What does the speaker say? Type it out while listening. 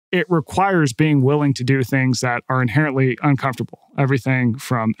it requires being willing to do things that are inherently uncomfortable. Everything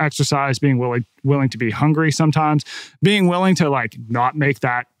from exercise, being willing to be hungry sometimes, being willing to like not make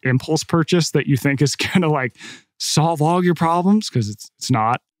that impulse purchase that you think is going to like solve all your problems, because it's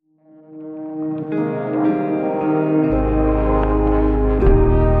not.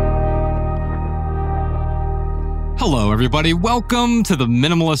 Hello, everybody. Welcome to the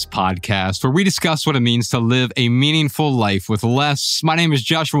Minimalist Podcast, where we discuss what it means to live a meaningful life with less. My name is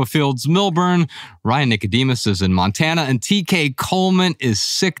Joshua Fields Milburn. Ryan Nicodemus is in Montana, and TK Coleman is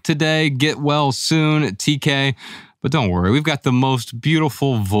sick today. Get well soon, TK. But don't worry, we've got the most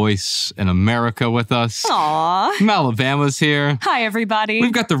beautiful voice in America with us. Aww. Alabama's here. Hi, everybody.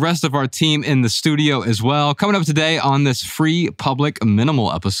 We've got the rest of our team in the studio as well. Coming up today on this free public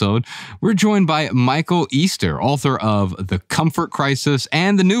minimal episode, we're joined by Michael Easter, author of The Comfort Crisis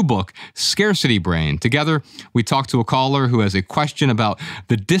and the new book, Scarcity Brain. Together, we talk to a caller who has a question about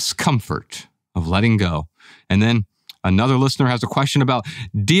the discomfort of letting go. And then another listener has a question about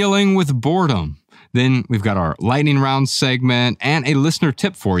dealing with boredom. Then we've got our lightning round segment and a listener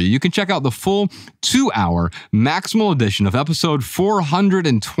tip for you. You can check out the full 2-hour maximal edition of episode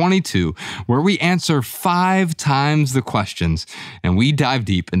 422, where we answer 5 times the questions and we dive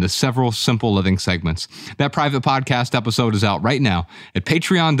deep into several simple living segments. That private podcast episode is out right now at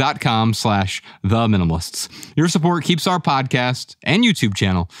patreon.com/theminimalists. Your support keeps our podcast and YouTube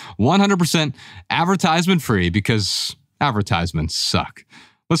channel 100% advertisement free, because advertisements suck.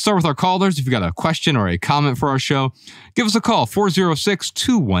 Let's start with our callers. If you've got a question or a comment for our show, give us a call,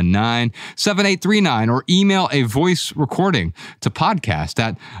 406-219-7839, or email a voice recording to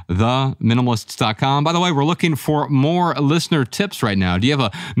podcast@theminimalists.com. By the way, we're looking for more listener tips right now. Do you have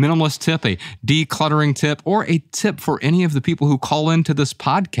a minimalist tip, a decluttering tip, or a tip for any of the people who call into this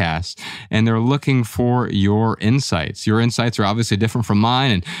podcast and they're looking for your insights? Your insights are obviously different from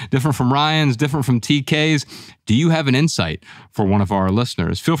mine and different from Ryan's, different from TK's. Do you have an insight for one of our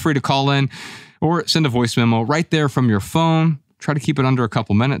listeners? Feel free to call in or send a voice memo right there from your phone. Try to keep it under a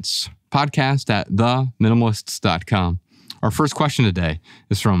couple minutes. Podcast@theminimalists.com. Our first question today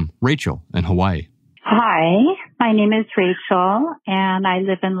is from Rachel in Hawaii. Hi, my name is Rachel, and I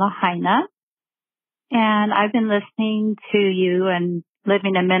live in Lahaina. And I've been listening to you and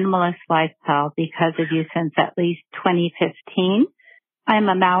living a minimalist lifestyle because of you since at least 2015. I'm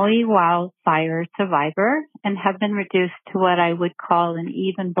a Maui wildfire survivor and have been reduced to what I would call an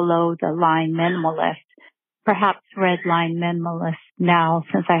even below the line minimalist, perhaps red line minimalist now,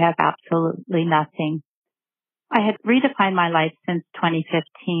 since I have absolutely nothing. I had redefined my life since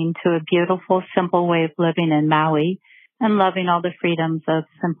 2015 to a beautiful, simple way of living in Maui and loving all the freedoms of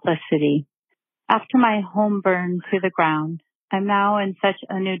simplicity. After my home burned to the ground, I'm now in such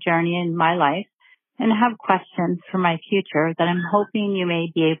a new journey in my life and have questions for my future that I'm hoping you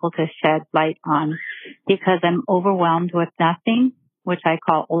may be able to shed light on, because I'm overwhelmed with nothing, which I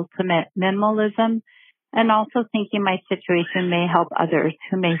call ultimate minimalism, and also thinking my situation may help others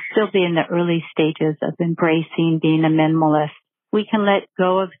who may still be in the early stages of embracing being a minimalist. We can let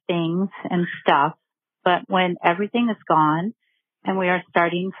go of things and stuff, but when everything is gone and we are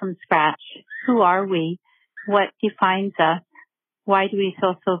starting from scratch, who are we? What defines us? Why do we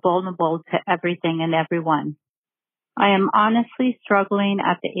feel so vulnerable to everything and everyone? I am honestly struggling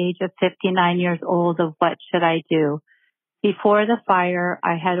at the age of 59 years old of what should I do. Before the fire,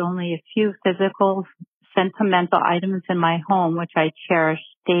 I had only a few physical, sentimental items in my home, which I cherish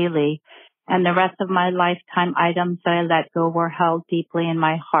daily, and the rest of my lifetime items that I let go were held deeply in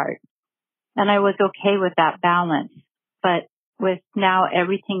my heart. And I was okay with that balance. But with now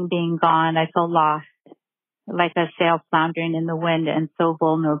everything being gone, I feel lost, like a sail floundering in the wind, and so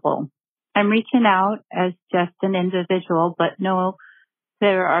vulnerable. I'm reaching out as just an individual, but know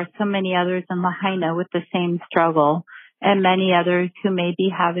there are so many others in Lahaina with the same struggle, and many others who may be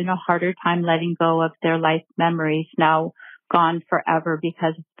having a harder time letting go of their life memories now gone forever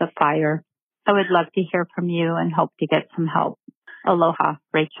because of the fire. I would love to hear from you and hope to get some help. Aloha,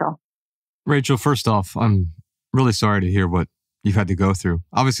 Rachel. Rachel, first off, I'm really sorry to hear what you've had to go through.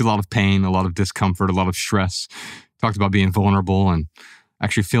 Obviously, a lot of pain, a lot of discomfort, a lot of stress. Talked about being vulnerable and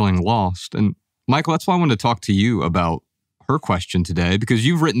actually feeling lost. And Michael, that's why I wanted to talk to you about her question today, because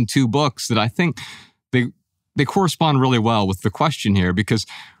you've written 2 books that I think they correspond really well with the question here. Because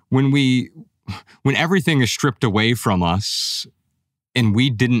when everything is stripped away from us and we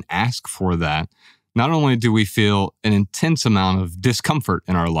didn't ask for that, not only do we feel an intense amount of discomfort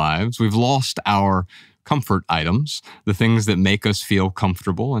in our lives, we've lost our comfort items, the things that make us feel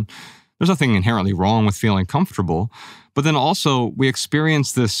comfortable. And there's nothing inherently wrong with feeling comfortable. But then also we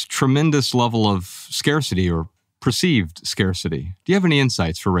experience this tremendous level of scarcity or perceived scarcity. Do you have any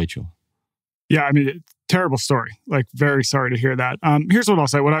insights for Rachel? Yeah, I mean, terrible story. Like, very sorry to hear that. Here's what I'll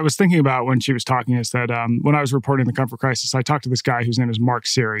say. What I was thinking about when she was talking is that when I was reporting the comfort crisis, I talked to this guy whose name is Mark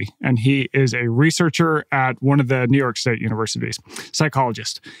Siri, and he is a researcher at one of the New York State universities,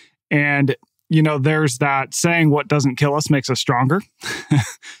 psychologist. And, you know, there's that saying, what doesn't kill us makes us stronger.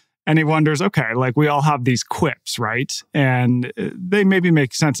 And he wonders, okay, like we all have these quips, right? And they maybe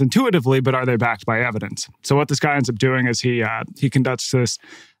make sense intuitively, but are they backed by evidence? So what this guy ends up doing is he conducts this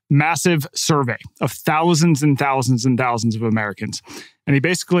massive survey of thousands and thousands and thousands of Americans. And he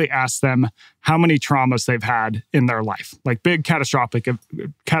basically asks them how many traumas they've had in their life, like big catastrophic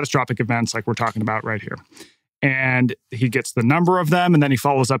events like we're talking about right here. And he gets the number of them, and then he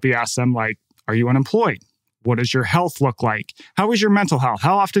follows up. He asks them, like, are you unemployed? What does your health look like? How is your mental health?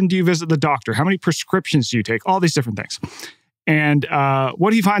 How often do you visit the doctor? How many prescriptions do you take? All these different things. And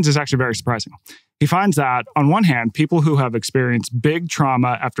what he finds is actually very surprising. He finds that, on one hand, people who have experienced big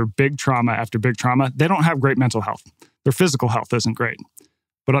trauma after big trauma after big trauma, they don't have great mental health. Their physical health isn't great.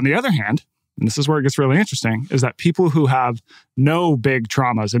 But on the other hand, and this is where it gets really interesting, is that people who have no big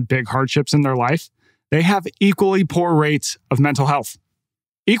traumas and big hardships in their life, they have equally poor rates of mental health.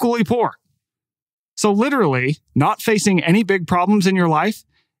 Equally poor. So literally, not facing any big problems in your life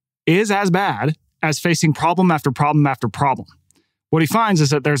is as bad as facing problem after problem after problem. What he finds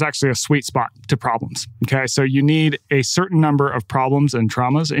is that there's actually a sweet spot to problems. Okay, so you need a certain number of problems and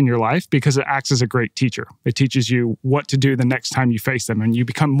traumas in your life because it acts as a great teacher. It teaches you what to do the next time you face them, and you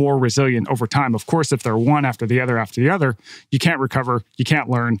become more resilient over time. Of course, if they're one after the other, you can't recover, you can't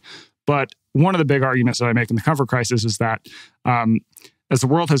learn. But one of the big arguments that I make in the comfort crisis is that as the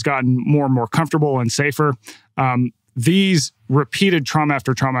world has gotten more and more comfortable and safer, these repeated trauma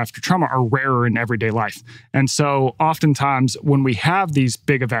after trauma after trauma are rarer in everyday life. And so oftentimes when we have these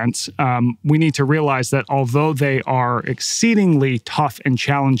big events, we need to realize that although they are exceedingly tough and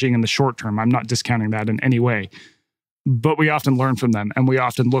challenging in the short term, I'm not discounting that in any way, but we often learn from them, and we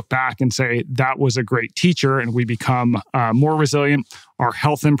often look back and say, that was a great teacher, and we become more resilient. Our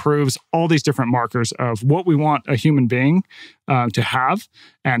health improves. All these different markers of what we want a human being to have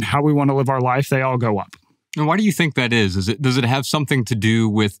and how we want to live our life, they all go up. And why do you think that is? Does it have something to do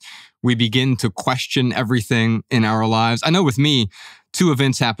with we begin to question everything in our lives? I know with me, two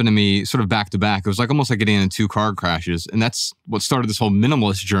events happened to me sort of back to back. It was like almost like getting in two car crashes. And that's what started this whole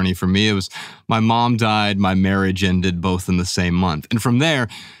minimalist journey for me. It was my mom died, my marriage ended both in the same month. And from there,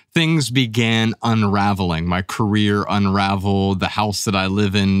 things began unraveling. My career unraveled, the house that I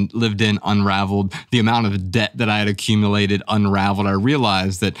lived in unraveled, the amount of debt that I had accumulated unraveled. I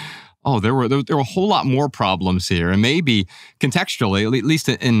realized that there were a whole lot more problems here. And maybe contextually, at least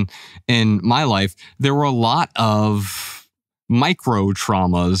in my life, there were a lot of micro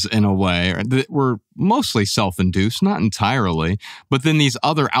traumas in a way that were mostly self-induced, not entirely. But then these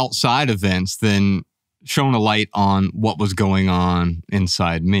other outside events then shone a light on what was going on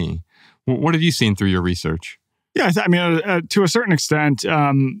inside me. What have you seen through your research? Yeah, I mean, to a certain extent,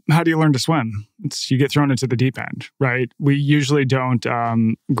 how do you learn to swim? You get thrown into the deep end, right? We usually don't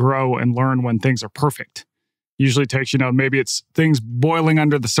grow and learn when things are perfect. Usually takes, maybe it's things boiling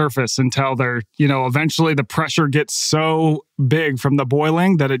under the surface until they're, eventually the pressure gets so big from the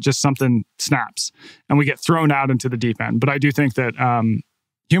boiling that it just something snaps and we get thrown out into the deep end. But I do think that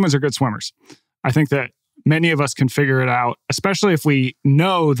humans are good swimmers. I think that many of us can figure it out, especially if we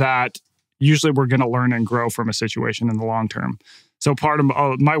know that usually we're going to learn and grow from a situation in the long term. So part of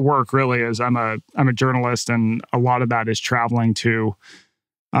my work really is I'm a journalist, and a lot of that is traveling to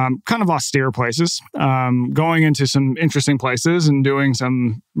kind of austere places, going into some interesting places and doing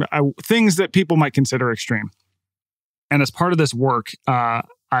some things that people might consider extreme. And as part of this work,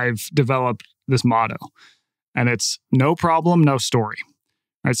 I've developed this motto, and it's no problem, no story.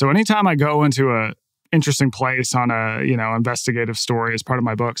 All right. So anytime I go into a interesting place on a, investigative story as part of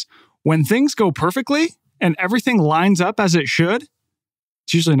my books, when things go perfectly and everything lines up as it should,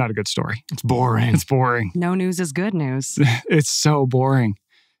 it's usually not a good story. It's boring. It's boring. No news is good news. It's so boring.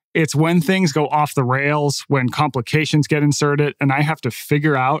 It's when things go off the rails, when complications get inserted, and I have to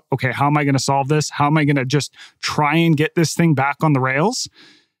figure out, okay, how am I going to solve this? How am I going to just try and get this thing back on the rails?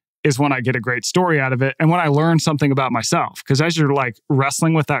 Is when I get a great story out of it, and when I learn something about myself. Because as you're like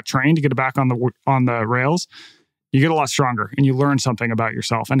wrestling with that train to get it back on the rails, you get a lot stronger, and you learn something about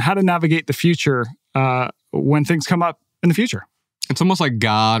yourself and how to navigate the future when things come up in the future. It's almost like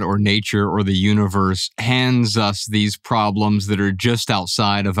God or nature or the universe hands us these problems that are just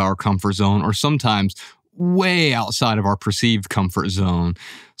outside of our comfort zone, or sometimes way outside of our perceived comfort zone,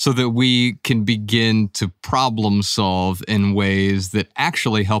 so that we can begin to problem solve in ways that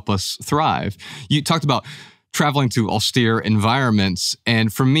actually help us thrive. You talked about traveling to austere environments.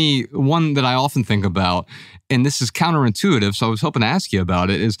 And for me, one that I often think about, and this is counterintuitive, so I was hoping to ask you about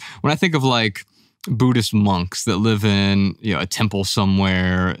it, is when I think of like Buddhist monks that live in a temple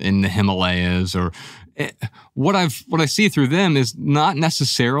somewhere in the Himalayas, or what I see through them is not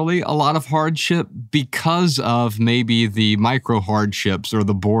necessarily a lot of hardship because of maybe the micro hardships or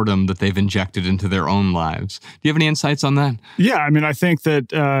the boredom that they've injected into their own lives. Do you have any insights on that? Yeah, I mean, I think that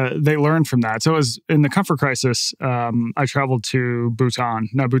they learned from that. So as in the comfort crisis, I traveled to Bhutan.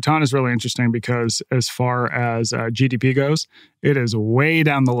 Now, Bhutan is really interesting because as far as GDP goes, it is way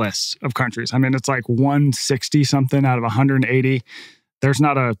down the list of countries. I mean, it's like 160 something out of 180. There's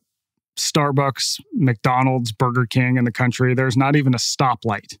not a Starbucks, McDonald's, Burger King in the country. There's not even a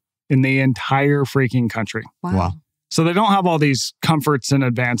stoplight in the entire freaking country. Wow. So they don't have all these comforts and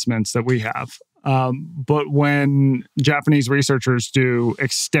advancements that we have. But when Japanese researchers do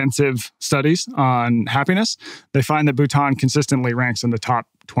extensive studies on happiness, they find that Bhutan consistently ranks in the top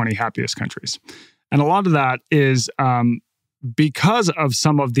 20 happiest countries. And a lot of that is because of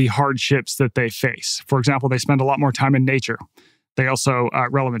some of the hardships that they face. For example, they spend a lot more time in nature. They also,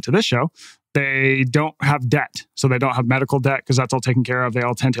 relevant to this show, they don't have debt. So they don't have medical debt because that's all taken care of. They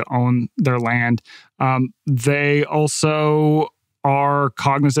all tend to own their land. They also are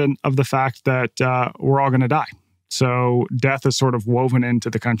cognizant of the fact that we're all going to die. So death is sort of woven into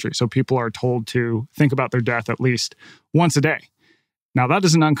the country. So people are told to think about their death at least once a day. Now, that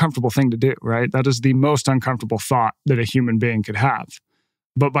is an uncomfortable thing to do, right? That is the most uncomfortable thought that a human being could have.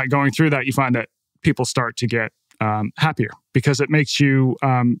 But by going through that, you find that people start to get happier because it makes you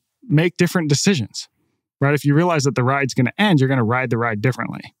make different decisions, right? If you realize that the ride's going to end, you're going to ride the ride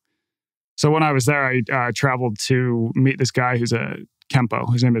differently. So when I was there, I traveled to meet this guy who's a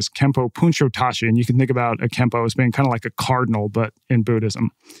Kempo. His name is Kempo Punchotashi, and you can think about a Kempo as being kind of like a cardinal, but in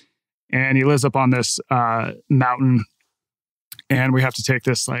Buddhism. And he lives up on this mountain, and we have to take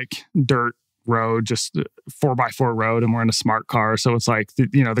this like dirt road, just 4x4 road, and we're in a smart car, so it's like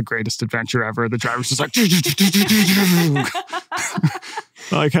the greatest adventure ever. The driver's just like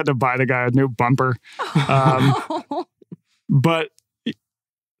I had to buy the guy a new bumper. But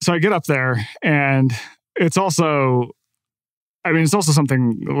so I get up there, and it's also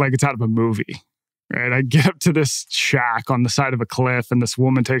something like it's out of a movie, right? I get up to this shack on the side of a cliff, and this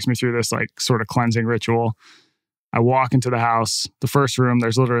woman takes me through this like sort of cleansing ritual. I walk into the house. The first room,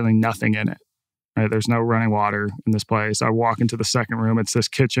 there's literally nothing in it. Right? There's no running water in this place. I walk into the second room. It's this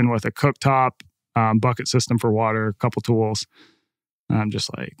kitchen with a cooktop, bucket system for water, a couple tools. And I'm just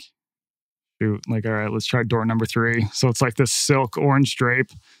like, shoot, like, all right, let's try door number 3. So it's like this silk orange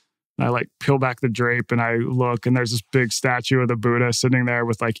drape. And I like peel back the drape and I look, and there's this big statue of the Buddha sitting there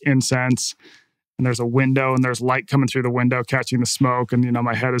with like incense. And there's a window, and there's light coming through the window, catching the smoke. And,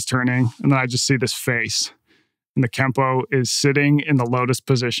 my head is turning. And then I just see this face. And the Kempo is sitting in the lotus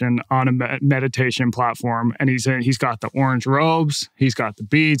position on a meditation platform. And he's got the orange robes. He's got the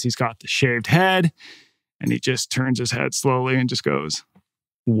beads. He's got the shaved head. And he just turns his head slowly and just goes,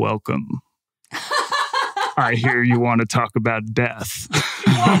 "Welcome. I hear you want to talk about death."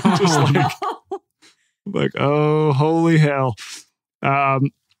 Just like, oh, holy hell.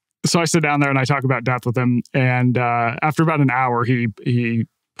 So I sit down there and I talk about death with him. And after about an hour, he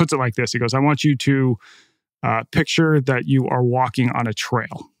puts it like this. He goes, "I want you to picture that you are walking on a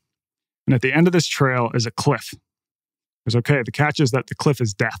trail. And at the end of this trail is a cliff." He goes, "Okay, the catch is that the cliff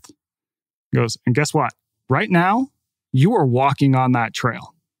is death." He goes, "And guess what? Right now, you are walking on that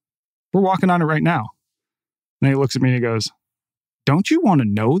trail. We're walking on it right now." And he looks at me and he goes, "Don't you want to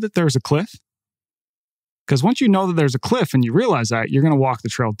know that there's a cliff? Because once you know that there's a cliff and you realize that, you're going to walk the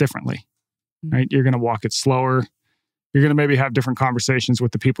trail differently, right? You're going to walk it slower. You're going to maybe have different conversations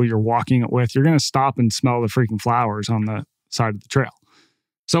with the people you're walking it with. You're going to stop and smell the freaking flowers on the side of the trail."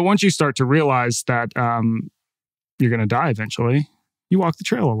 So once you start to realize that you're going to die eventually, you walk the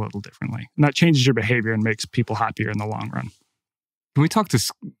trail a little differently. And that changes your behavior and makes people happier in the long run. Can we talk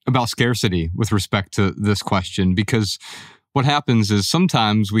about scarcity with respect to this question? Because what happens is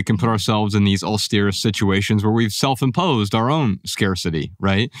sometimes we can put ourselves in these austere situations where we've self-imposed our own scarcity,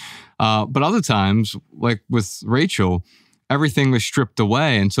 right? But other times, like with Rachel, everything was stripped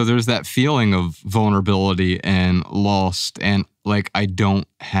away. And so there's that feeling of vulnerability and lost and like, I don't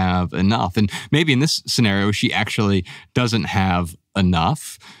have enough. And maybe in this scenario, she actually doesn't have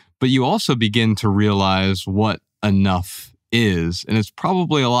enough, but you also begin to realize what enough is. And it's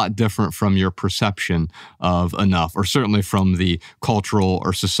probably a lot different from your perception of enough, or certainly from the cultural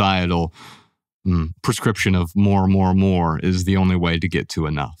or societal prescription of more is the only way to get to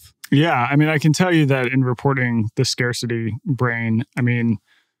enough. Yeah. I mean, I can tell you that in reporting the scarcity brain, I mean,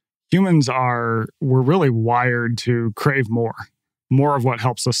 we're really wired to crave more of what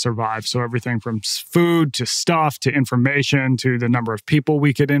helps us survive. So everything from food to stuff to information to the number of people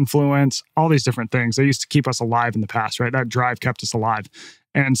we could influence, all these different things. They used to keep us alive in the past, right? That drive kept us alive.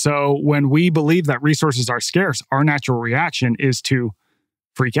 And so when we believe that resources are scarce, our natural reaction is to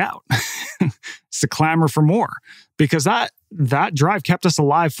freak out. It's to clamor for more, because that drive kept us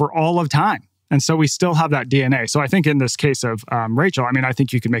alive for all of time. And so we still have that DNA. So I think in this case of Rachel, I mean, I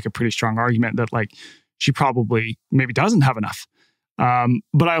think you could make a pretty strong argument that like she probably maybe doesn't have enough.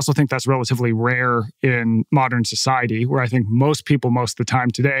 But I also think that's relatively rare in modern society, where I think most people, most of the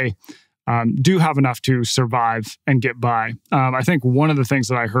time today, do have enough to survive and get by. I think one of the things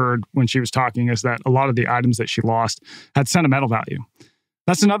that I heard when she was talking is that a lot of the items that she lost had sentimental value.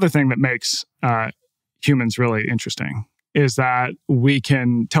 That's another thing that makes humans really interesting, is that we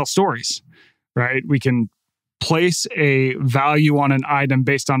can tell stories, right? We can place a value on an item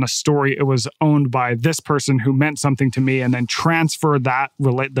based on a story. It was owned by this person who meant something to me, and then transfer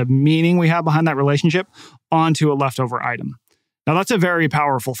the meaning we have behind that relationship onto a leftover item. Now, that's a very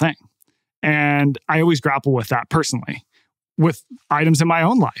powerful thing. And I always grapple with that personally, with items in my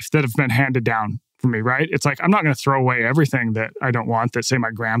own life that have been handed down for me, right? It's like, I'm not going to throw away everything that I don't want that, say, my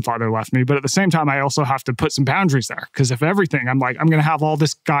grandfather left me. But at the same time, I also have to put some boundaries there, because if everything, I'm like, I'm going to have all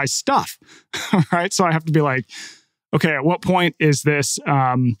this guy's stuff, right? So I have to be like, okay, at what point is this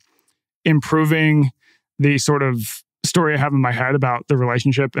improving the sort of story I have in my head about the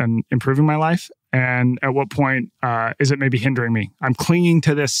relationship and improving my life? And at what point is it maybe hindering me? I'm clinging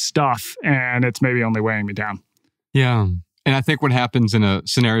to this stuff and it's maybe only weighing me down. Yeah. And I think what happens in a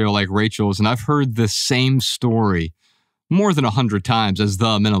scenario like Rachel's, and I've heard the same story more than 100 times as the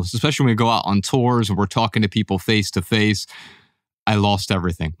minimalist, especially when we go out on tours and we're talking to people face to face. I lost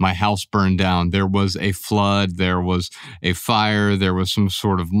everything. My house burned down. There was a flood. There was a fire. There was some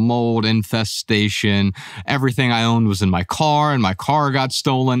sort of mold infestation. Everything I owned was in my car, and my car got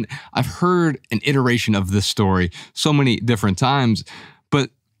stolen. I've heard an iteration of this story so many different times. But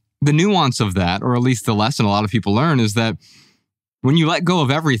the nuance of that, or at least the lesson a lot of people learn, is that when you let go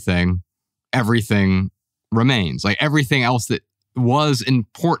of everything, everything remains. Like everything else that was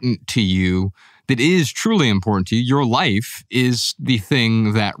important to you, that is truly important to you, your life is the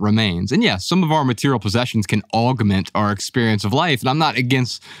thing that remains. And yes, some of our material possessions can augment our experience of life. And I'm not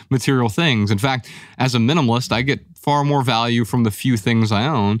against material things. In fact, as a minimalist, I get far more value from the few things I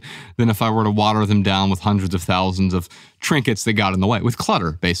own than if I were to water them down with hundreds of thousands of trinkets that got in the way, with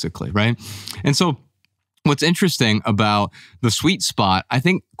clutter, basically, right? And so what's interesting about the sweet spot, I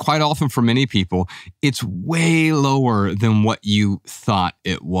think quite often for many people, it's way lower than what you thought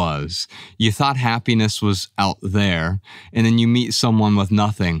it was. You thought happiness was out there, and then you meet someone with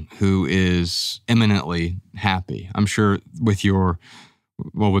nothing who is eminently happy. I'm sure with your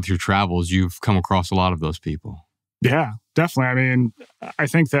travels, you've come across a lot of those people. Yeah, definitely. I mean, I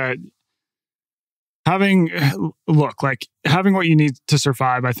think that having what you need to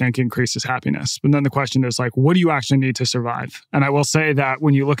survive, I think, increases happiness. But then the question is like, what do you actually need to survive? And I will say that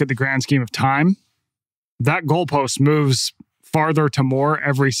when you look at the grand scheme of time, that goalpost moves farther to more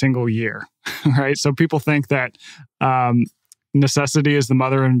every single year, right? So people think that necessity is the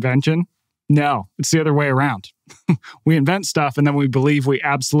mother of invention. No, it's the other way around. We invent stuff and then we believe we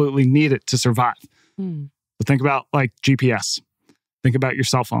absolutely need it to survive. So think about like GPS. Think about your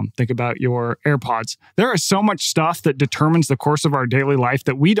cell phone. Think about your AirPods. There is so much stuff that determines the course of our daily life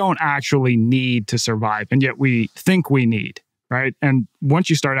that we don't actually need to survive, and yet we think we need, right? And once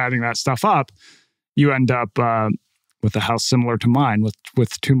you start adding that stuff up, you end up with a house similar to mine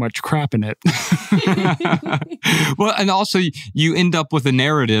with too much crap in it. Well, and also you end up with a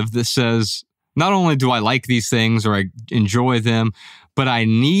narrative that says, not only do I like these things or I enjoy them, but I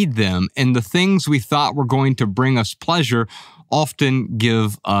need them. And the things we thought were going to bring us pleasure often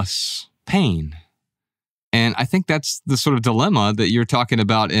give us pain. And I think that's the sort of dilemma that you're talking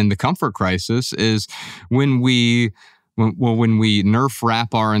about in the comfort crisis, is when we nerf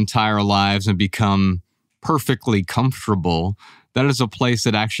wrap our entire lives and become perfectly comfortable, that is a place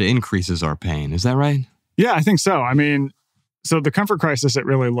that actually increases our pain. Is that right? Yeah, I think so. I mean, so the comfort crisis, it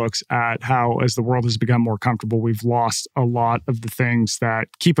really looks at how, as the world has become more comfortable, we've lost a lot of the things that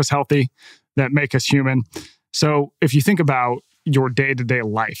keep us healthy, that make us human. So if you think about your day-to-day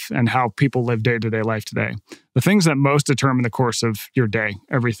life and how people live day-to-day life today, the things that most determine the course of your day,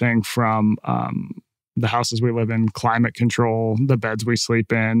 everything from the houses we live in, climate control, the beds we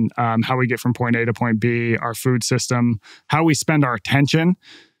sleep in, how we get from point A to point B, our food system, how we spend our attention,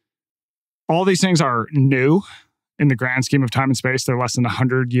 all these things are new in the grand scheme of time and space. They're less than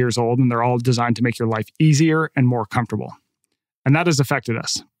 100 years old, and they're all designed to make your life easier and more comfortable. And that has affected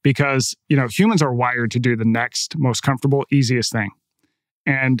us. because, humans are wired to do the next most comfortable, easiest thing.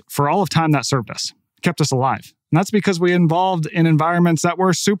 And for all of time, that served us, kept us alive. And that's because we involved in environments that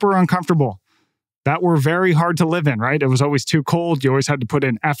were super uncomfortable, that were very hard to live in, right? It was always too cold. You always had to put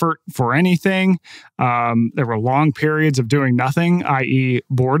in effort for anything. There were long periods of doing nothing, i.e.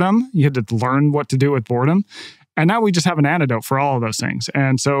 boredom. You had to learn what to do with boredom. And now we just have an antidote for all of those things.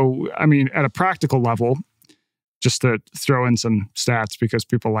 And so, at a practical level, just to throw in some stats because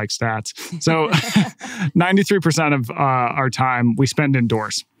people like stats. So 93% of our time we spend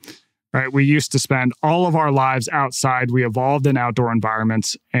indoors, right? We used to spend all of our lives outside. We evolved in outdoor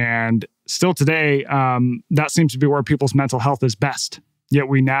environments. And still today, that seems to be where people's mental health is best. Yet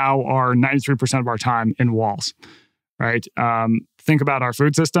we now are 93% of our time in walls, right? Think about our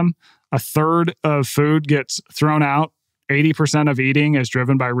food system. A third of food gets thrown out. 80% of eating is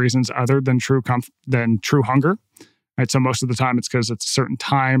driven by reasons other than true hunger. Right? So most of the time it's because it's a certain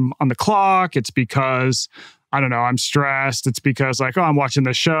time on the clock. It's because, I'm stressed. It's because I'm watching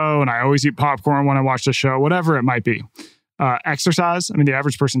this show and I always eat popcorn when I watch the show, whatever it might be. Exercise. The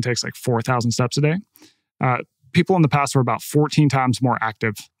average person takes 4,000 steps a day. People in the past were about 14 times more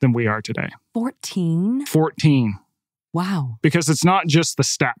active than we are today. 14? 14. Wow. Because it's not just the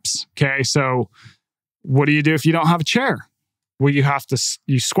steps. Okay. So what do you do if you don't have a chair? Well,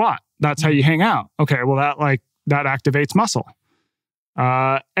 you squat. That's how you hang out. Okay. Well, that activates muscle.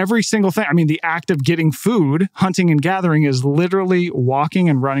 Every single thing. The act of getting food, hunting and gathering is literally walking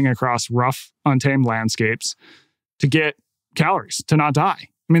and running across rough, untamed landscapes to get calories, to not die.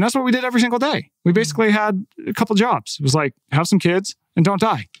 That's what we did every single day. We basically had a couple jobs. It was have some kids and don't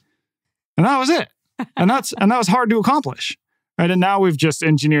die. And that was it. And that was hard to accomplish. Right. And now we've just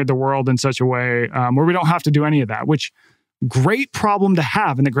engineered the world in such a way where we don't have to do any of that, which great problem to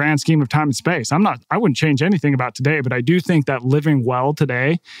have in the grand scheme of time and space. I wouldn't change anything about today, but I do think that living well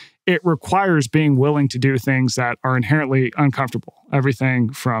today, it requires being willing to do things that are inherently uncomfortable.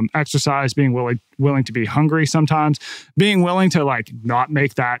 Everything from exercise, being willing to be hungry sometimes, being willing to not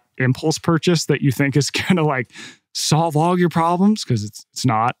make that impulse purchase that you think is going to solve all your problems, because it's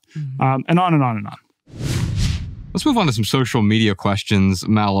not, and on and on and on. Let's move on to some social media questions,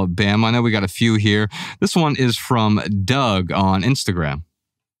 Malabam. I know we got a few here. This one is from Doug on Instagram.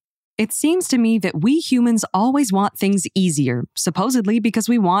 It seems to me that we humans always want things easier, supposedly because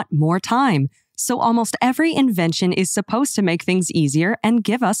we want more time. So almost every invention is supposed to make things easier and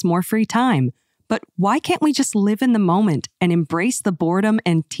give us more free time. But why can't we just live in the moment and embrace the boredom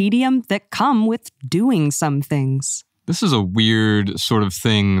and tedium that come with doing some things? This is a weird sort of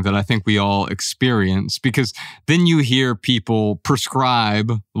thing that I think we all experience, because then you hear people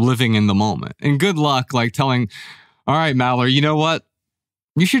prescribe living in the moment. And good luck telling, all right, Mallory, you know what?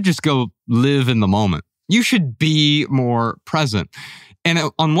 You should just go live in the moment. You should be more present. And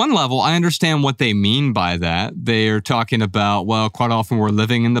on one level, I understand what they mean by that. They're talking about, well, quite often we're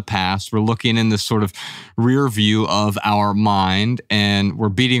living in the past. We're looking in this sort of rear view of our mind, and we're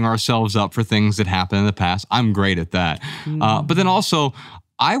beating ourselves up for things that happened in the past. I'm great at that. But then also,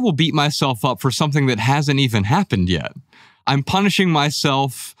 I will beat myself up for something that hasn't even happened yet. I'm punishing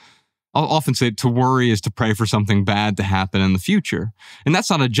myself. I'll often say to worry is to pray for something bad to happen in the future. And that's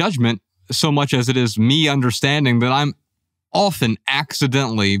not a judgment so much as it is me understanding that I'm often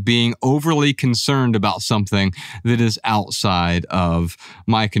accidentally being overly concerned about something that is outside of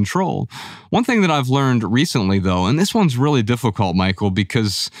my control. One thing that I've learned recently, though, and this one's really difficult, Michael,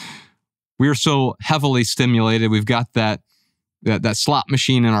 because we're so heavily stimulated. We've got that slot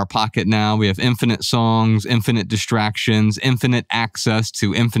machine in our pocket now. We have infinite songs, infinite distractions, infinite access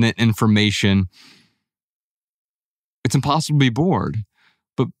to infinite information. It's impossible to be bored.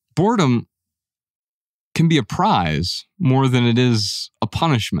 But boredom can be a prize more than it is a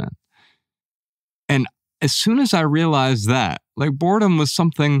punishment. And as soon as I realized that, boredom was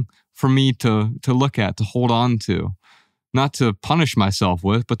something for me to look at, to hold on to, not to punish myself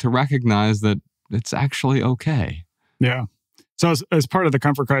with, but to recognize that it's actually okay. Yeah. So as part of the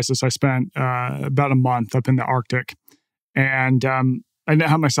comfort crisis, I spent about a month up in the Arctic, and I didn't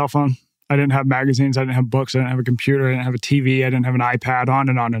have my cell phone. I didn't have magazines. I didn't have books. I didn't have a computer. I didn't have a TV. I didn't have an iPad, on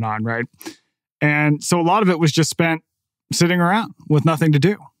and on and on, right? And so a lot of it was just spent sitting around with nothing to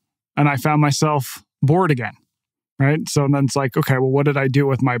do. And I found myself bored again, right? So then it's okay, well, what did I do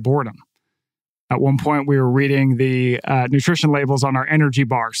with my boredom? At one point, we were reading the nutrition labels on our energy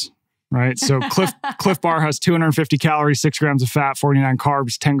bars, right? So Cliff Bar has 250 calories, 6 grams of fat, 49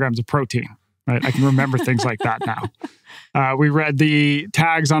 carbs, 10 grams of protein, right? I can remember things like that now. We read the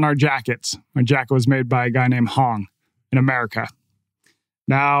tags on our jackets. My jacket was made by a guy named Hong in America.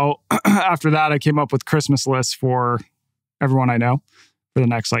 Now, after that, I came up with Christmas lists for everyone I know. for the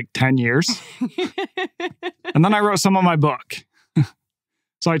next like 10 years. And then I wrote some of my book.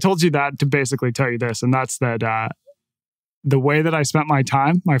 So I told you that to basically tell you this, and that's that the way that I spent my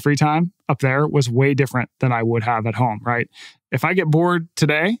time, my free time up there was way different than I would have at home, right? If I get bored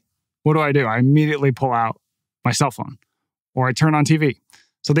today, what do? I immediately pull out my cell phone or I turn on TV.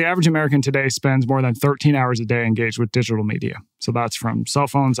 So the average American today spends more than 13 hours a day engaged with digital media. So that's from cell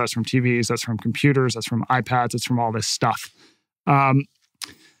phones, that's from TVs, that's from computers, that's from iPads, it's from all this stuff.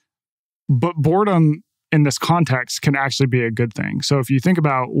 But boredom in this context can actually be a good thing. So if you think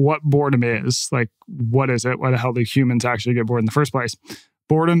about what boredom is, like what is it? Why the hell do humans actually get bored in the first place?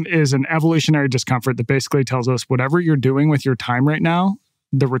 Boredom is an evolutionary discomfort that basically tells us whatever you're doing with your time right now,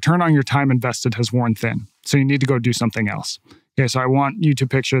 the return on your time invested has worn thin. So you need to go do something else. Okay, so I want you to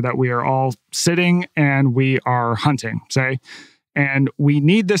picture that we are all sitting and we are hunting, say, and we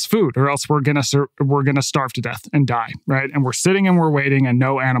need this food or else we're gonna starve to death and die, right? And we're sitting and we're waiting and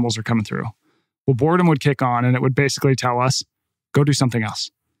no animals are coming through. Well, boredom would kick on and it would basically tell us, go do something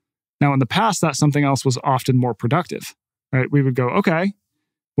else. Now, in the past, that something else was often more productive, right? We would go, okay,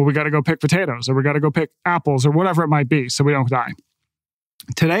 well, we got to go pick potatoes or we got to go pick apples or whatever it might be so we don't die.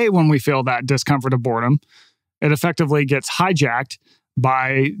 Today, when we feel that discomfort of boredom, it effectively gets hijacked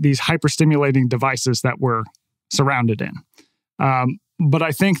by these hyperstimulating devices that we're surrounded in. But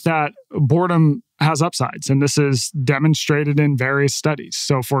I think that boredom has upsides, and this is demonstrated in various studies.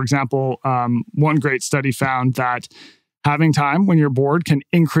 So, for example, one great study found that having time when you're bored can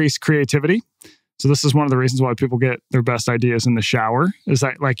increase creativity. So this is one of the reasons why people get their best ideas in the shower, is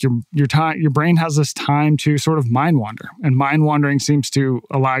that like your brain has this time to sort of mind wander, and mind wandering seems to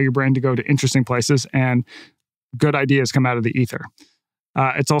allow your brain to go to interesting places and good ideas come out of the ether.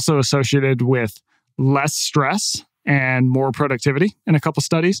 It's also associated with less stress and more productivity in a couple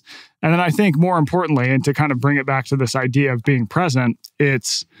studies. And then I think more importantly, and to kind of bring it back to this idea of being present,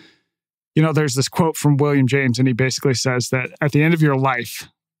 it's, there's this quote from William James, and he basically says that at the end of your life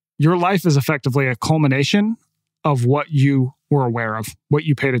is effectively a culmination of what you were aware of, what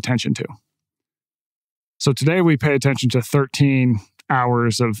you paid attention to. So today we pay attention to 13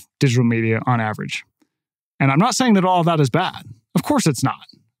 hours of digital media on average. And I'm not saying that all of that is bad. Of course it's not.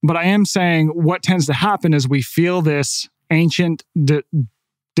 But I am saying what tends to happen is we feel this ancient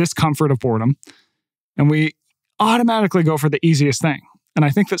discomfort of boredom, and we automatically go for the easiest thing. And I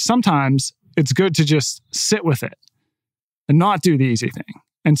think that sometimes it's good to just sit with it and not do the easy thing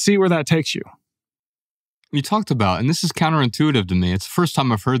and see where that takes you. You talked about, and this is counterintuitive to me, it's the first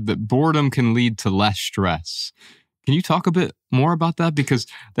time I've heard that boredom can lead to less stress. Can you talk a bit more about that? Because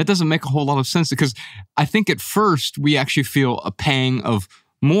that doesn't make a whole lot of sense, because I think at first we actually feel a pang of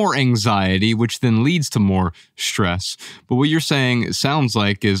more anxiety, which then leads to more stress. But what you're saying, it sounds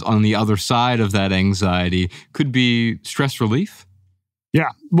like, is on the other side of that anxiety could be stress relief?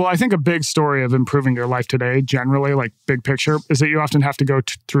 Yeah. Well, I think a big story of improving your life today, generally, like big picture, is that you often have to go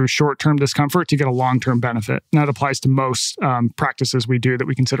through short-term discomfort to get a long-term benefit. And that applies to most practices we do that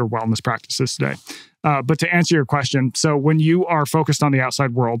we consider wellness practices today. But to answer your question, so when you are focused on the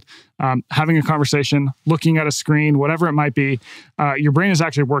outside world, having a conversation, looking at a screen, whatever it might be, your brain is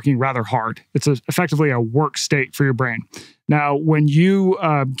actually working rather hard. It's effectively a work state for your brain. Now, when you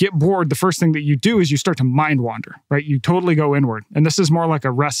get bored, the first thing that you do is you start to mind wander, right? You totally go inward. And this is more like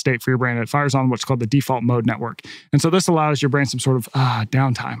a rest state for your brain. It fires on what's called the default mode network. And so this allows your brain some sort of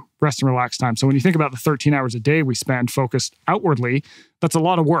downtime, rest and relax time. So when you think about the 13 hours a day we spend focused outwardly, that's a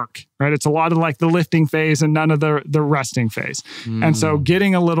lot of work, right? It's a lot of like the lifting phase and none of the resting phase. And so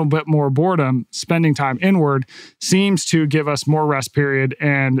getting a little bit more boredom, spending time inward seems to give us more rest period,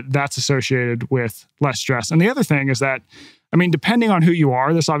 and that's associated with less stress. And the other thing is that, I mean, depending on who you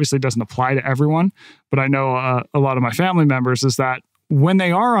are, this obviously doesn't apply to everyone, but I know a lot of my family members is that when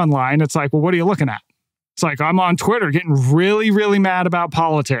they are online, it's like, well, what are you looking at? It's like, I'm on Twitter getting really, really mad about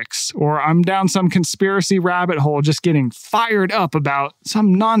politics, or I'm down some conspiracy rabbit hole just getting fired up about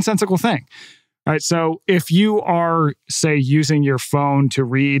some nonsensical thing, right? So if you are, say, using your phone to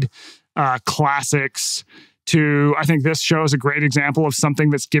read classics, I think this show is a great example of something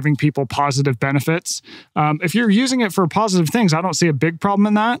that's giving people positive benefits. If you're using it for positive things, I don't see a big problem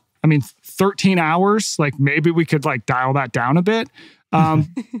in that. I mean, 13 hours, like maybe we could like dial that down a bit.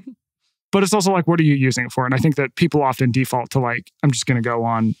 But it's also like, what are you using it for? And I think that people often default to like, I'm just going to go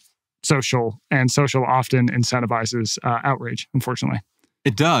on social, and social often incentivizes outrage, unfortunately.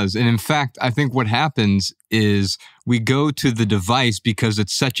 It does. And in fact, I think what happens is we go to the device because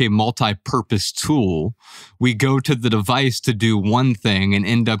it's such a multi-purpose tool. We go to the device to do one thing and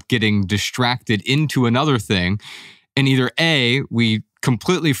end up getting distracted into another thing. And either A, we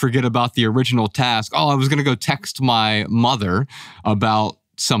completely forget about the original task. Oh, I was going to go text my mother about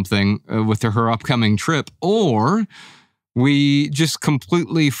something with her upcoming trip. Or we just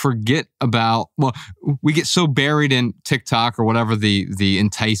completely forget about, well, we get so buried in TikTok or whatever the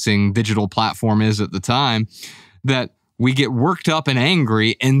enticing digital platform is at the time that we get worked up and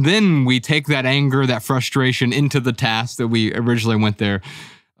angry, and then we take that anger, that frustration into the task that we originally went there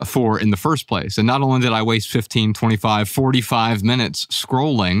for in the first place. And not only did I waste 15, 25, 45 minutes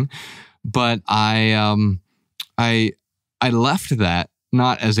scrolling, but I left that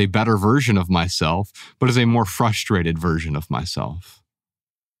not as a better version of myself, but as a more frustrated version of myself.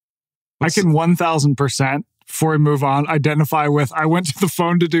 I can 1000%, before we move on, identify with, I went to the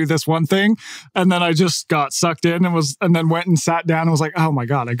phone to do this one thing, and then I just got sucked in and then went and sat down and was like, oh my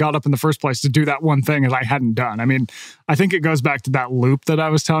God, I got up in the first place to do that one thing that I hadn't done. I mean, I think it goes back to that loop that I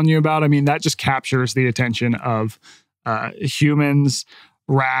was telling you about. I mean, that just captures the attention of humans,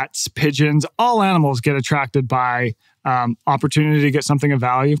 rats, pigeons. All animals get attracted by opportunity to get something of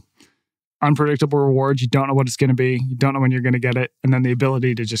value. Unpredictable rewards. You don't know what it's going to be. You don't know when you're going to get it. And then the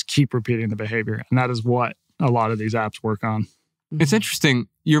ability to just keep repeating the behavior. And that is what a lot of these apps work on. It's interesting.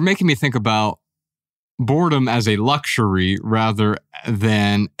 You're making me think about boredom as a luxury rather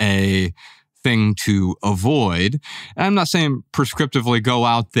than a thing to avoid. And I'm not saying prescriptively go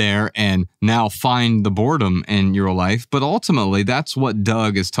out there and now find the boredom in your life, but ultimately that's what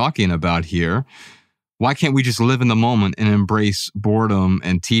Doug is talking about here. Why can't we just live in the moment and embrace boredom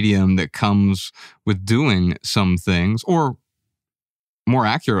and tedium that comes with doing some things, or more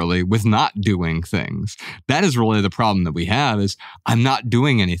accurately, with not doing things? That is really the problem that we have, is I'm not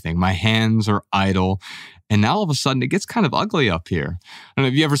doing anything. My hands are idle. And now all of a sudden it gets kind of ugly up here. I don't know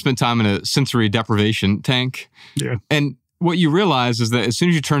if you ever spent time in a sensory deprivation tank. Yeah. And what you realize is that as soon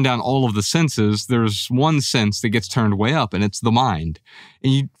as you turn down all of the senses, there's one sense that gets turned way up, and it's the mind.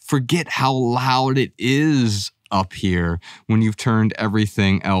 And you forget how loud it is up here when you've turned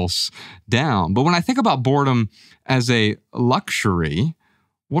everything else down. But when I think about boredom as a luxury,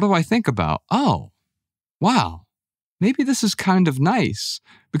 what do I think about? Oh, wow, maybe this is kind of nice.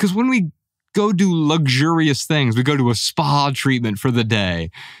 Because when we go do luxurious things, we go to a spa treatment for the day.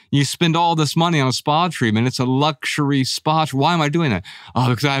 You spend all this money on a spa treatment. It's a luxury spa. Why am I doing that? Oh,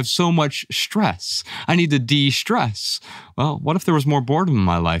 because I have so much stress. I need to de-stress. Well, what if there was more boredom in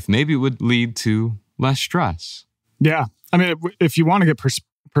my life? Maybe it would lead to less stress. Yeah. I mean, if you want to get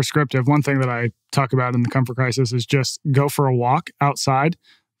prescriptive, one thing that I talk about in the Comfort Crisis is just go for a walk outside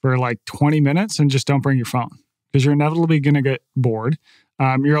for like 20 minutes and just don't bring your phone, because you're inevitably going to get bored.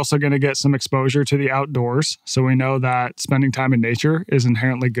 You're also going to get some exposure to the outdoors. So we know that spending time in nature is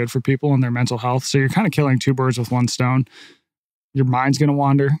inherently good for people and their mental health. So you're kind of killing two birds with one stone. Your mind's going to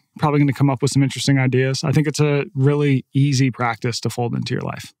wander, probably going to come up with some interesting ideas. I think it's a really easy practice to fold into your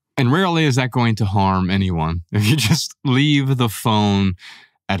life. And rarely is that going to harm anyone. If you just leave the phone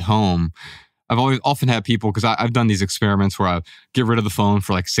at home. I've often had people, because I've done these experiments where I get rid of the phone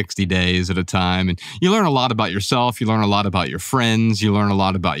for like 60 days at a time. And you learn a lot about yourself. You learn a lot about your friends. You learn a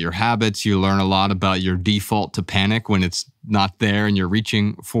lot about your habits. You learn a lot about your default to panic when it's not there and you're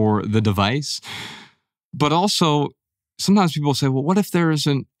reaching for the device. But also, sometimes people say, well, what if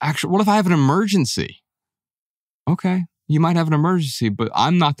what if I have an emergency? Okay. You might have an emergency, but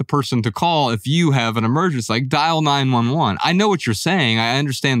I'm not the person to call if you have an emergency. Like, dial 911. I know what you're saying. I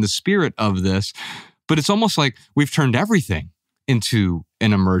understand the spirit of this, but it's almost like we've turned everything into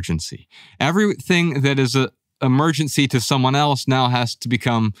an emergency. Everything that is an emergency to someone else now has to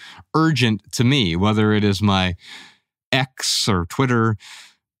become urgent to me, whether it is my X or Twitter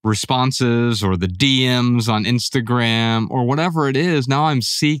responses or the DMs on Instagram or whatever it is. Now I'm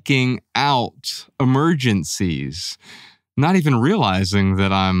seeking out emergencies, not even realizing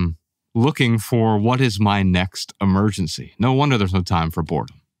that I'm looking for what is my next emergency. No wonder there's no time for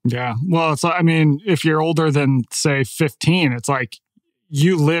boredom. Yeah. Well, if you're older than, say, 15, it's like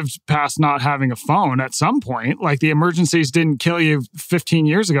you lived past not having a phone at some point. Like, the emergencies didn't kill you 15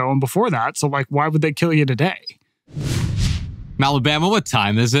 years ago and before that. So, like, why would they kill you today? Alabama, what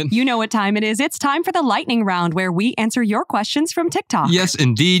time is it? You know what time it is. It's time for the lightning round, where we answer your questions from TikTok. Yes,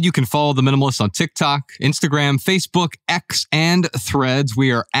 indeed. You can follow The Minimalists on TikTok, Instagram, Facebook, X, and Threads.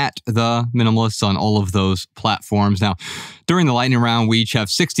 We are at The Minimalists on all of those platforms. Now, during the lightning round, we each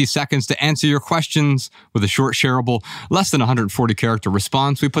have 60 seconds to answer your questions with a short, shareable, less than 140 character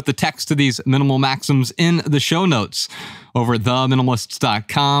response. We put the text to these minimal maxims in the show notes over at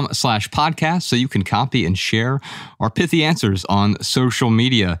theminimalists.com/podcast, so you can copy and share our pithy answers on social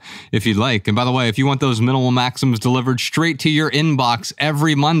media if you'd like. And by the way, if you want those minimal maxims delivered straight to your inbox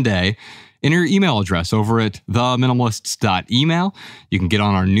every Monday, in your email address over at theminimalists.email. You can get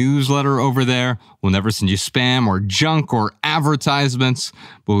on our newsletter over there. We'll never send you spam or junk or advertisements,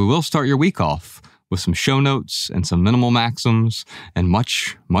 but we will start your week off with some show notes and some minimal maxims and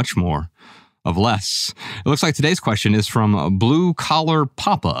much, much more of less. It looks like today's question is from Blue Collar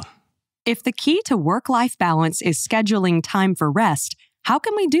Papa. If the key to work-life balance is scheduling time for rest, how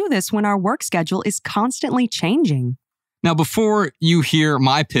can we do this when our work schedule is constantly changing? Now, before you hear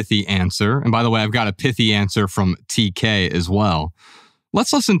my pithy answer, and by the way, I've got a pithy answer from TK as well,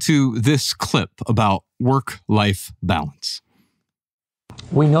 let's listen to this clip about work-life balance.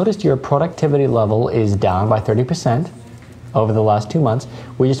 We noticed your productivity level is down by 30% over the last 2 months.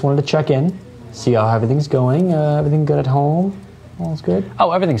 We just wanted to check in, see how everything's going. Everything good at home? All's good?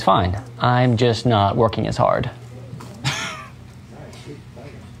 Oh, everything's fine. I'm just not working as hard.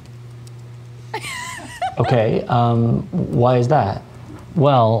 Okay, why is that?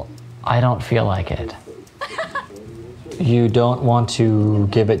 Well, I don't feel like it. You don't want to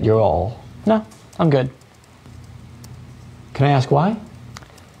give it your all? No, I'm good. Can I ask why?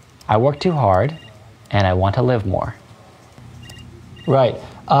 I work too hard, and I want to live more. Right.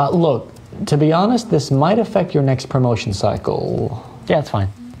 Look, to be honest, this might affect your next promotion cycle. Yeah, it's fine.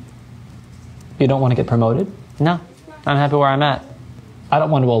 You don't want to get promoted? No, I'm happy where I'm at. I don't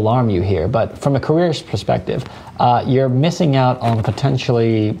want to alarm you here, but from a career perspective, you're missing out on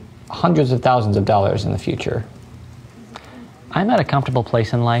potentially hundreds of thousands of dollars in the future. I'm at a comfortable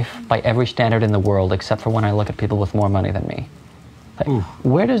place in life by every standard in the world, except for when I look at people with more money than me.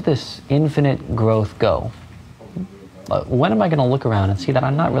 Where does this infinite growth go? When am I going to look around and see that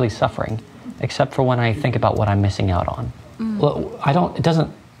I'm not really suffering, except for when I think about what I'm missing out on? Well,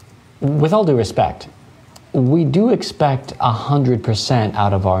 with all due respect, we do expect 100%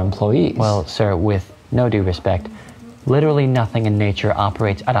 out of our employees. Well, sir, with no due respect, literally nothing in nature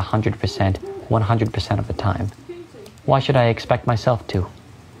operates at 100%, 100% of the time. Why should I expect myself to?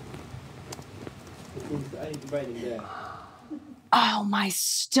 Oh, my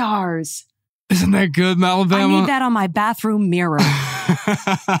stars. Isn't that good, Alabama? I need that on my bathroom mirror.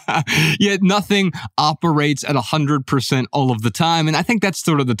 Yet nothing operates at 100% all of the time. And I think that's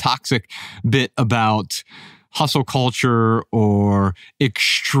sort of the toxic bit about hustle culture or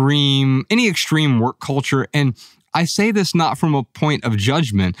any extreme work culture. And I say this not from a point of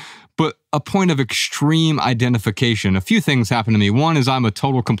judgment, but a point of extreme identification. A few things happen to me. One is I'm a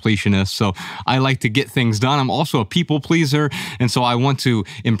total completionist, so I like to get things done. I'm also a people pleaser, and so I want to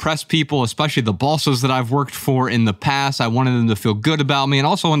impress people, especially the bosses that I've worked for in the past. I wanted them to feel good about me, and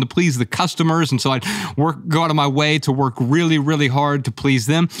also wanted to please the customers, and so I'd go out of my way to work really, really hard to please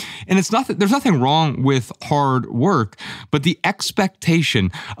them. And there's nothing wrong with hard work, but the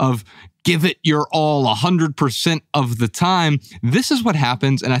expectation of give it your all 100% of the time. This is what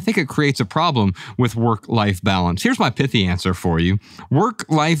happens, and I think it creates a problem with work-life balance. Here's my pithy answer for you.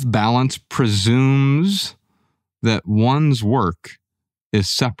 Work-life balance presumes that one's work is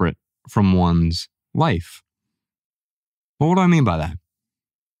separate from one's life. Well, what do I mean by that?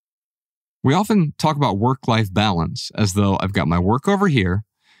 We often talk about work-life balance as though I've got my work over here,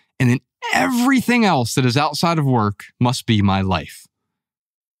 and then everything else that is outside of work must be my life.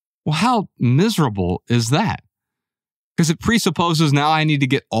 Well, how miserable is that? Because it presupposes now I need to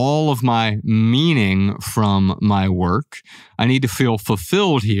get all of my meaning from my work. I need to feel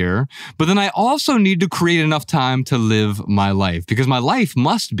fulfilled here, but then I also need to create enough time to live my life because my life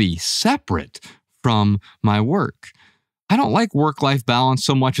must be separate from my work. I don't like work-life balance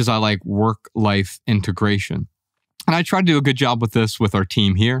so much as I like work-life integration. And I try to do a good job with this with our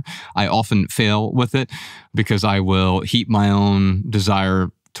team here. I often fail with it because I will heap my own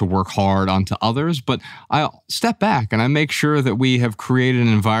desire to work hard onto others, but I'll step back and I make sure that we have created an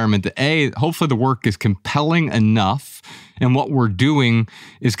environment that hopefully the work is compelling enough and what we're doing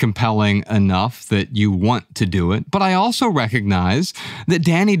is compelling enough that you want to do it. But I also recognize that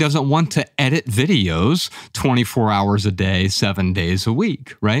Danny doesn't want to edit videos 24 hours a day, 7 days a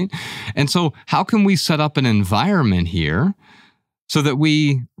week, right? And so how can we set up an environment here so that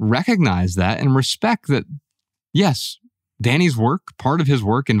we recognize that and respect that, yes, Danny's work, part of his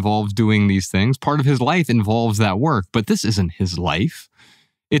work involves doing these things. Part of his life involves that work, but this isn't his life.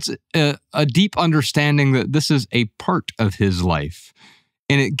 It's a deep understanding that this is a part of his life.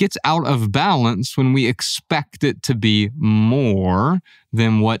 And it gets out of balance when we expect it to be more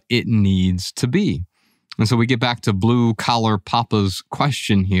than what it needs to be. And so we get back to Blue Collar Papa's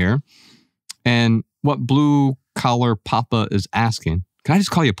question here. And what Blue Collar Papa is asking, can I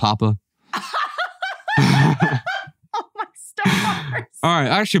just call you Papa? All right,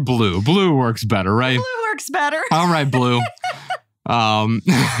 actually Blue. Blue works better, right? Blue works better. All right, Blue.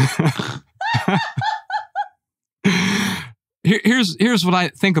 Here's what I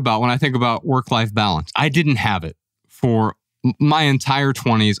think about when I think about work-life balance. I didn't have it for my entire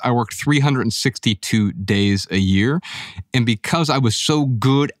 20s. I worked 362 days a year. And because I was so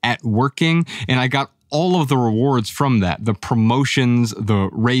good at working and I got all of the rewards from that, the promotions, the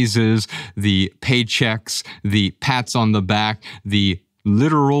raises, the paychecks, the pats on the back, the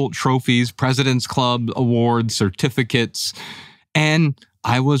literal trophies, President's Club awards, certificates, and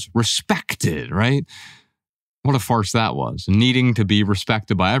I was respected, right? What a farce that was. Needing to be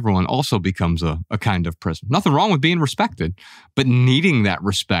respected by everyone also becomes a kind of prison. Nothing wrong with being respected, but needing that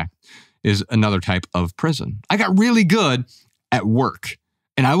respect is another type of prison. I got really good at work,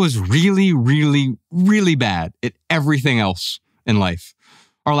 and I was really, really, really bad at everything else in life.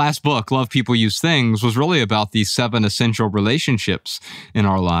 Our last book, Love People Use Things, was really about these 7 essential relationships in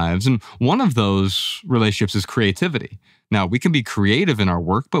our lives. And one of those relationships is creativity. Now, we can be creative in our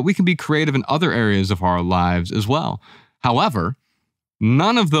work, but we can be creative in other areas of our lives as well. However,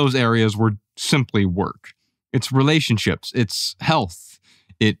 none of those areas were simply work. It's relationships, it's health,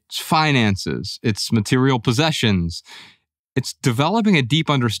 it's finances, it's material possessions. It's developing a deep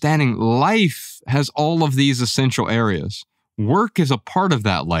understanding. Life has all of these essential areas. Work is a part of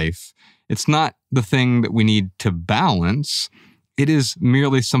that life. It's not the thing that we need to balance. It is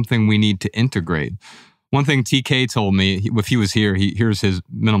merely something we need to integrate. One thing TK told me, if he was here, here's his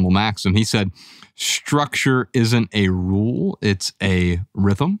minimal maxim. He said, structure isn't a rule, it's a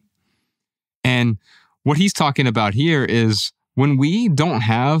rhythm. And what he's talking about here is when we don't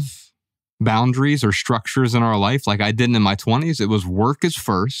have boundaries or structures in our life like I didn't in my 20s, it was work is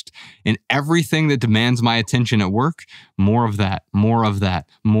first, and everything that demands my attention at work, more of that, more of that,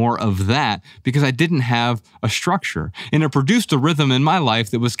 more of that, because I didn't have a structure. And it produced a rhythm in my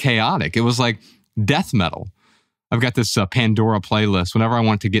life that was chaotic. It was like death metal. I've got this Pandora playlist. Whenever I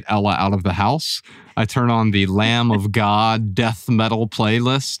want to get Ella out of the house, I turn on the Lamb of God death metal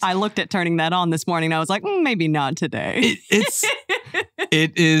playlist. I looked at turning that on this morning. I was like, maybe not today.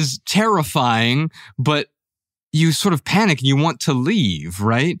 It is terrifying, but you sort of panic and you want to leave,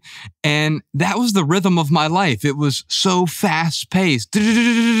 right? And that was the rhythm of my life. It was so fast-paced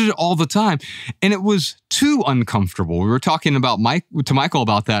all the time. And it was too uncomfortable. We were talking about to Michael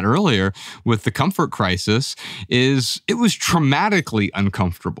about that earlier with the comfort crisis. It was traumatically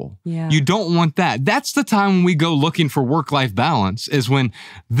uncomfortable. Yeah. You don't want that. That's the time when we go looking for work-life balance, is when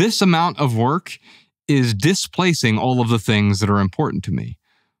this amount of work is displacing all of the things that are important to me.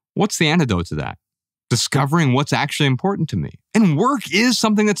 What's the antidote to that? Discovering what's actually important to me. And work is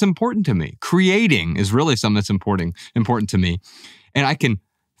something that's important to me. Creating is really something that's important to me. And I can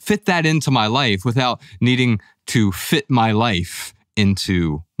fit that into my life without needing to fit my life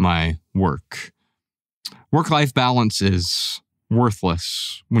into my work. Work-life balance is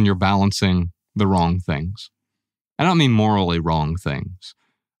worthless when you're balancing the wrong things. I don't mean morally wrong things.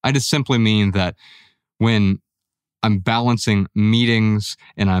 I just simply mean that when I'm balancing meetings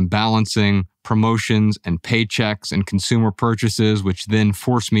and I'm balancing promotions and paychecks and consumer purchases, which then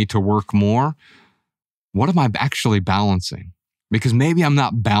force me to work more, what am I actually balancing? Because maybe I'm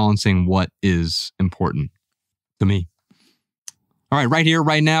not balancing what is important to me. All right, right here,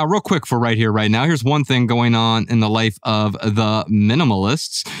 right now, real quick for right here, right now. Here's one thing going on in the life of the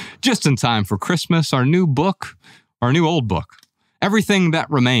Minimalists. Just in time for Christmas, our new old book, Everything That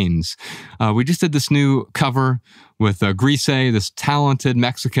Remains. We just did this new cover with Grise, this talented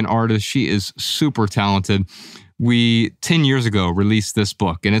Mexican artist. She is super talented. We, 10 years ago, released this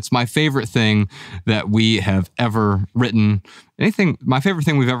book, and it's my favorite thing that we have ever written. My favorite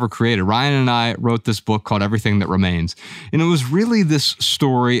thing we've ever created. Ryan and I wrote this book called Everything That Remains, and it was really this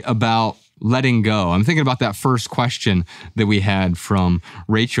story about letting go. I'm thinking about that first question that we had from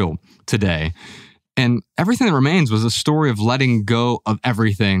Rachel today. And Everything That Remains was a story of letting go of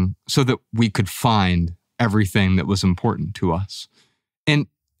everything so that we could find everything that was important to us. And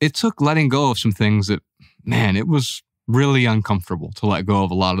it took letting go of some things that, man, it was really uncomfortable to let go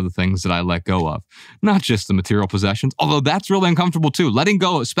of a lot of the things that I let go of. Not just the material possessions, although that's really uncomfortable too. Letting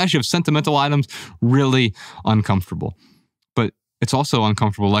go, especially of sentimental items, really uncomfortable. But it's also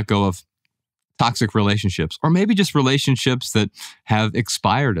uncomfortable to let go of toxic relationships, or maybe just relationships that have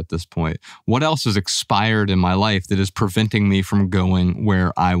expired at this point. What else has expired in my life that is preventing me from going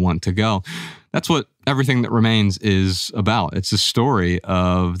where I want to go? That's what Everything That Remains is about. It's a story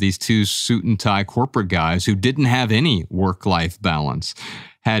of these two suit and tie corporate guys who didn't have any work-life balance,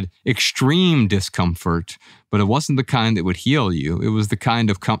 had extreme discomfort, but it wasn't the kind that would heal you. It was the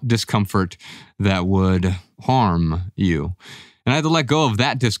kind of discomfort that would harm you. And I had to let go of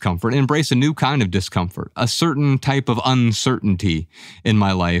that discomfort and embrace a new kind of discomfort, a certain type of uncertainty in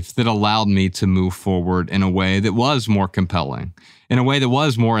my life that allowed me to move forward in a way that was more compelling, in a way that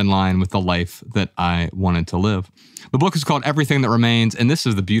was more in line with the life that I wanted to live. The book is called Everything That Remains, and this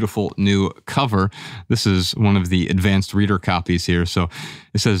is the beautiful new cover. This is one of the advanced reader copies here, so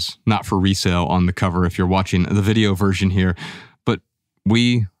it says not for resale on the cover if you're watching the video version here, but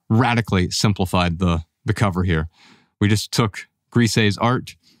we radically simplified the cover here. We just took Griset's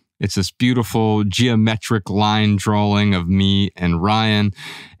art. It's this beautiful geometric line drawing of me and Ryan,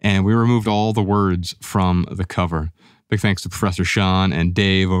 and we removed all the words from the cover. Big thanks to Professor Sean and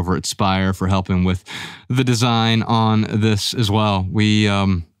Dave over at Spire for helping with the design on this as well. We,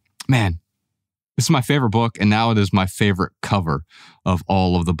 man, this is my favorite book, and now it is my favorite cover of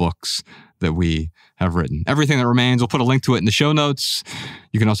all of the books that we have written. Everything That Remains, we'll put a link to it in the show notes.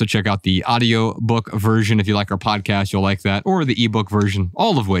 You can also check out the audio book version. If you like our podcast, you'll like that, or the ebook version,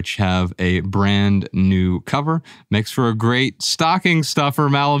 all of which have a brand new cover. Makes for a great stocking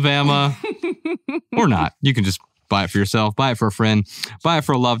stuffer, Alabama. Or not. You can just buy it for yourself, buy it for a friend, buy it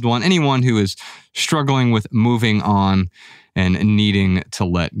for a loved one, anyone who is struggling with moving on and needing to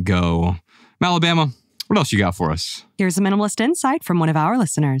let go. Alabama, what else you got for us? Here's a minimalist insight from one of our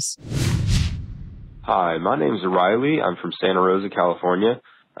listeners. Hi, my name is Riley. I'm from Santa Rosa, California.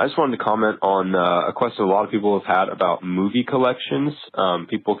 I just wanted to comment on a question a lot of people have had about movie collections.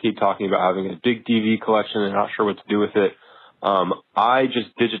 People keep talking about having a big DVD collection and not sure what to do with it. I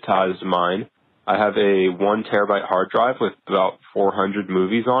just digitized mine. I have a 1 terabyte hard drive with about 400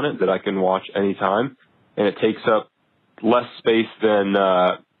 movies on it that I can watch anytime, and it takes up less space than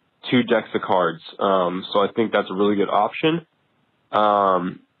 2 decks of cards. So I think that's a really good option.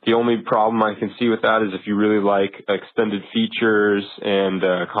 The only problem I can see with that is if you really like extended features and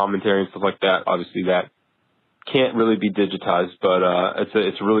commentary and stuff like that, obviously that can't really be digitized, but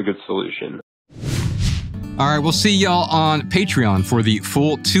it's a really good solution. All right, we'll see y'all on Patreon for the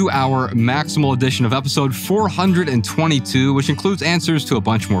full 2-hour maximal edition of episode 422, which includes answers to a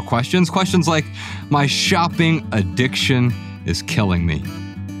bunch more questions. Questions like, my shopping addiction is killing me.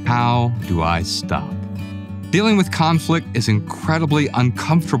 How do I stop? Dealing with conflict is incredibly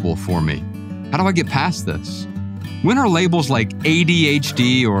uncomfortable for me. How do I get past this? When are labels like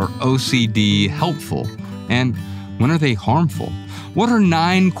ADHD or OCD helpful? And when are they harmful? What are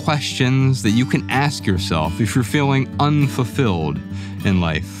 9 questions that you can ask yourself if you're feeling unfulfilled in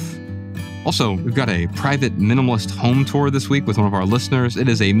life? Also, we've got a private minimalist home tour this week with one of our listeners. It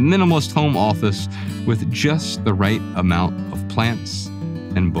is a minimalist home office with just the right amount of plants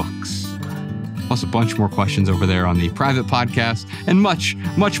and books. Plus a bunch more questions over there on the private podcast and much,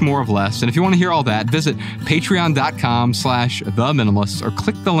 much more of less. And if you want to hear all that, visit patreon.com/theminimalists or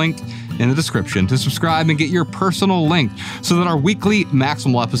click the link in the description to subscribe and get your personal link so that our weekly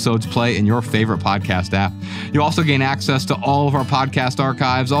maximal episodes play in your favorite podcast app. You also gain access to all of our podcast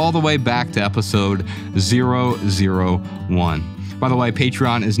archives all the way back to episode 001. By the way,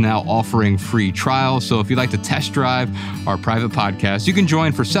 Patreon is now offering free trials, so if you'd like to test drive our private podcast, you can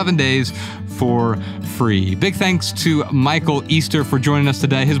join for 7 days for free. Big thanks to Michael Easter for joining us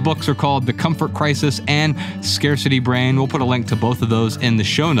today. His books are called The Comfort Crisis and Scarcity Brain. We'll put a link to both of those in the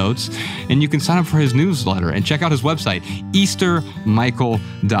show notes, and you can sign up for his newsletter and check out his website,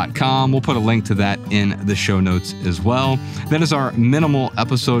 eastermichael.com. We'll put a link to that in the show notes as well. That is our minimal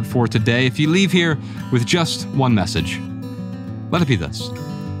episode for today. If you leave here with just one message, let it be this: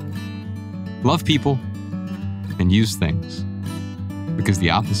 love people and use things, because the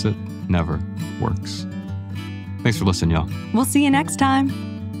opposite never works. Thanks for listening, y'all. We'll see you next time.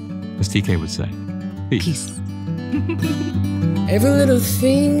 As TK would say, peace. Every little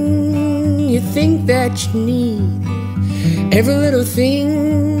thing you think that you need, every little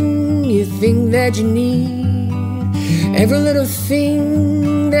thing you think that you need, every little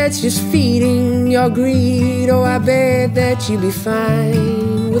thing that's just feeding your greed. Oh, I bet that you'd be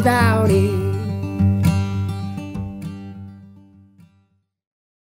fine without it.